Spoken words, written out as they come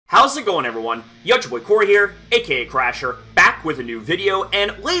How's it going, everyone? Yo, your boy Corey here, aka Crasher, back with a new video,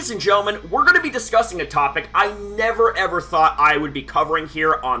 and ladies and gentlemen, we're going to be discussing a topic I never ever thought I would be covering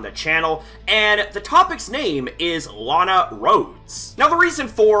here on the channel, and the topic's name is Lana Rhoades. Now, the reason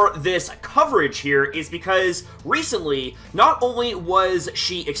for this coverage here is because recently, not only was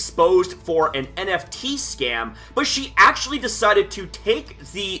she exposed for an NFT scam, but she actually decided to take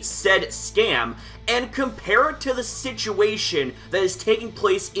the said scam and compare it to the situation that is taking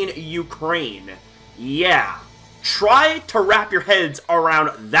place in Ukraine. Yeah. Try to wrap your heads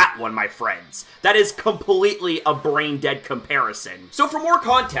around that one, my friends. That is completely a brain-dead comparison. So for more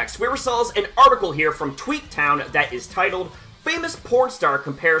context, we sells an article here from TweetTown that is titled, "Famous Porn Star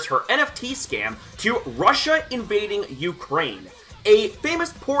Compares Her NFT Scam to Russia Invading Ukraine." A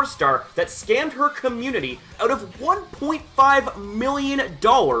famous porn star that scammed her community out of $1.5 million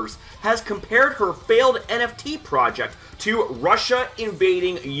has compared her failed NFT project to Russia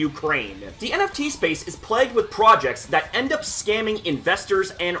invading Ukraine. The NFT space is plagued with projects that end up scamming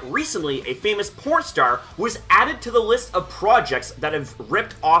investors, and recently a famous porn star was added to the list of projects that have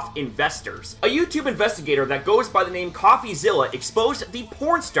ripped off investors. A YouTube investigator that goes by the name CoffeeZilla exposed the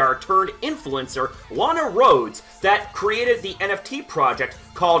porn star turned influencer Lana Rhoades that created the NFT project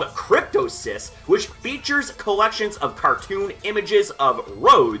called CryptoSys, which features collections of cartoon images of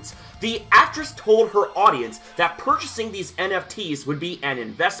Rhoades. The actress told her audience that purchasing these NFTs would be an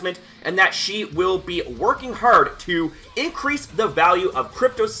investment and that she will be working hard to increase the value of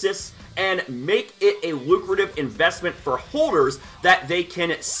CryptoSys and make it a lucrative investment for holders that they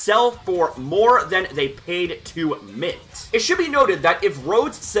can sell for more than they paid to mint. It should be noted that if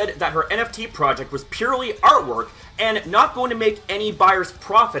Rhoades said that her NFT project was purely artwork and not going to make any buyers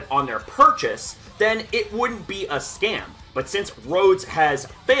profit on their purchase, then it wouldn't be a scam. But since Rhoades has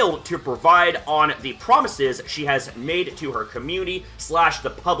failed to provide on the promises she has made to her community /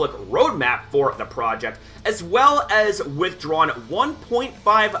 the public roadmap for the project, as well as withdrawn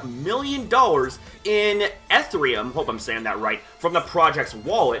 $1.5 million in Ethereum, hope I'm saying that right, from the project's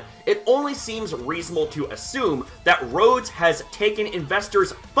wallet, it only seems reasonable to assume that Rhoades has taken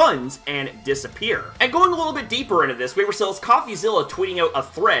investors' funds and disappear. And going a little bit deeper into this, we sells CoffeeZilla tweeting out a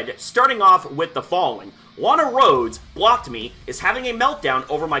thread starting off with the following. Lana Rhoades blocked me, is having a meltdown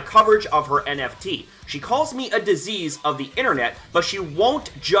over my coverage of her NFT. She calls me a disease of the internet, but she won't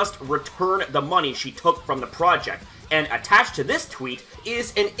just return the money she took from the project. And attached to this tweet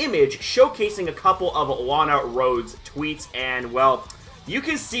is an image showcasing a couple of Lana Rhoades tweets, and well, you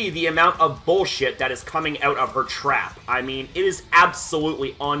can see the amount of bullshit that is coming out of her trap. I mean, it is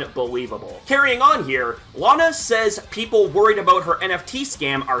absolutely unbelievable. Carrying on here, Lana says people worried about her NFT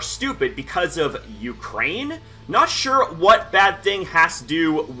scam are stupid because of Ukraine? Not sure what bad thing has to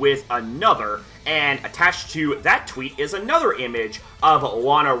do with another, and attached to that tweet is another image of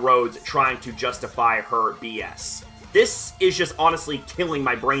Lana Rhoades trying to justify her BS. This is just honestly killing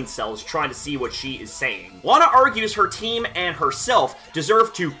my brain cells trying to see what she is saying. Lana argues her team and herself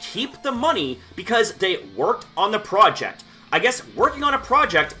deserve to keep the money because they worked on the project. I guess working on a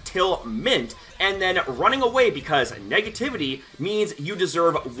project till mint and then running away because negativity means you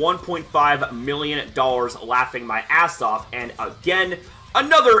deserve $1.5 million laughing my ass off. And again,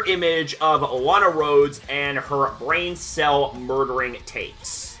 another image of Lana Rhoades and her brain cell murdering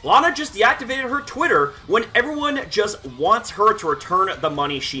takes. Lana just deactivated her Twitter when everyone just wants her to return the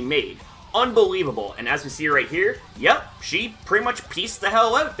money she made. Unbelievable. And as we see right here, yep, she pretty much pieced the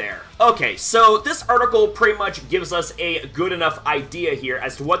hell out there. Okay, so this article pretty much gives us a good enough idea here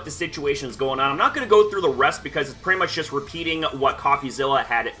as to what the situation is going on. I'm not going to go through the rest because it's pretty much just repeating what CoffeeZilla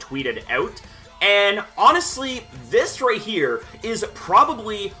had tweeted out. And honestly, this right here is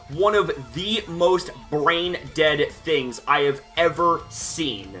probably one of the most brain-dead things I have ever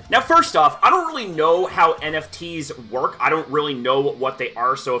seen. Now, first off, I don't really know how NFTs work. I don't really know what they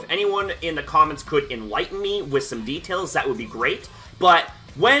are, so if anyone in the comments could enlighten me with some details, that would be great. But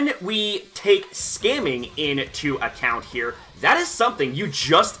when we take scamming into account here, that is something you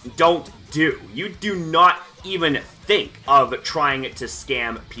just don't do. You do not even think of trying to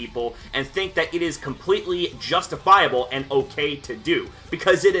scam people and think that it is completely justifiable and okay to do,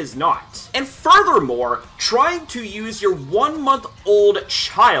 because it is not. And furthermore, trying to use your 1-month-old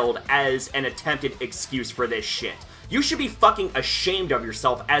child as an attempted excuse for this shit. You should be fucking ashamed of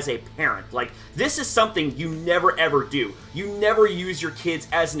yourself as a parent. Like, this is something you never ever do. You never use your kids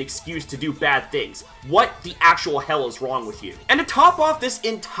as an excuse to do bad things. What the actual hell is wrong with you? And to top off this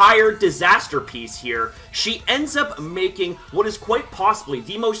entire disaster piece here, she ends up making what is quite possibly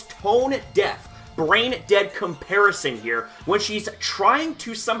the most tone-deaf, brain-dead comparison here when she's trying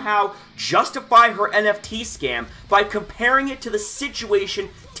to somehow justify her NFT scam by comparing it to the situation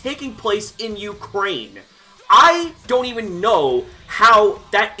taking place in Ukraine. I don't even know how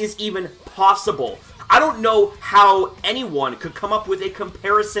that is even possible. I don't know how anyone could come up with a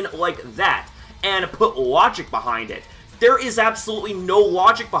comparison like that and put logic behind it. There is absolutely no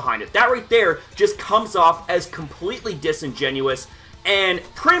logic behind it. That right there just comes off as completely disingenuous and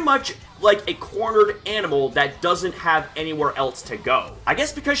pretty much like a cornered animal that doesn't have anywhere else to go. I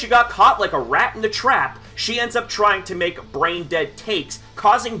guess because she got caught like a rat in the trap, she ends up trying to make brain-dead takes,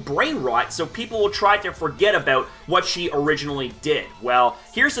 causing brain rot so people will try to forget about what she originally did. Well,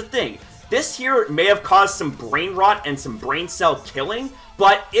 here's the thing. This here may have caused some brain rot and some brain cell killing,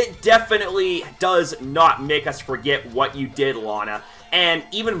 but it definitely does not make us forget what you did, Lana. And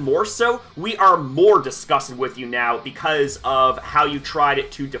even more so, we are more disgusted with you now because of how you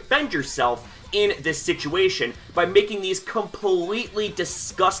tried to defend yourself in this situation by making these completely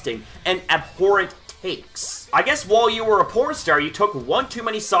disgusting and abhorrent takes. I guess while you were a porn star, you took one too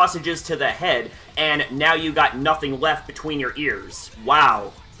many sausages to the head, and now you got nothing left between your ears.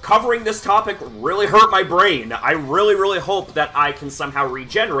 Wow. Covering this topic really hurt my brain. I really hope that I can somehow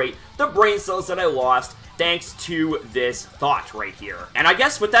regenerate the brain cells that I lost thanks to this thought right here. And I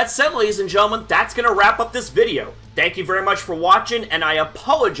guess with that said, ladies and gentlemen, that's gonna wrap up this video. Thank you very much for watching, and I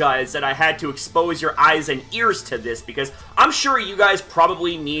apologize that I had to expose your eyes and ears to this because I'm sure you guys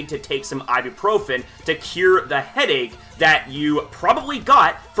probably need to take some ibuprofen to cure the headache that you probably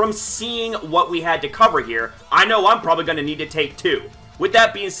got from seeing what we had to cover here. I know I'm probably gonna need to take two. With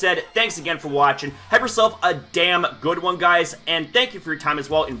that being said, thanks again for watching. Have yourself a damn good one, guys, and thank you for your time as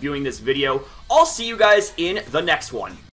well in viewing this video. I'll see you guys in the next one.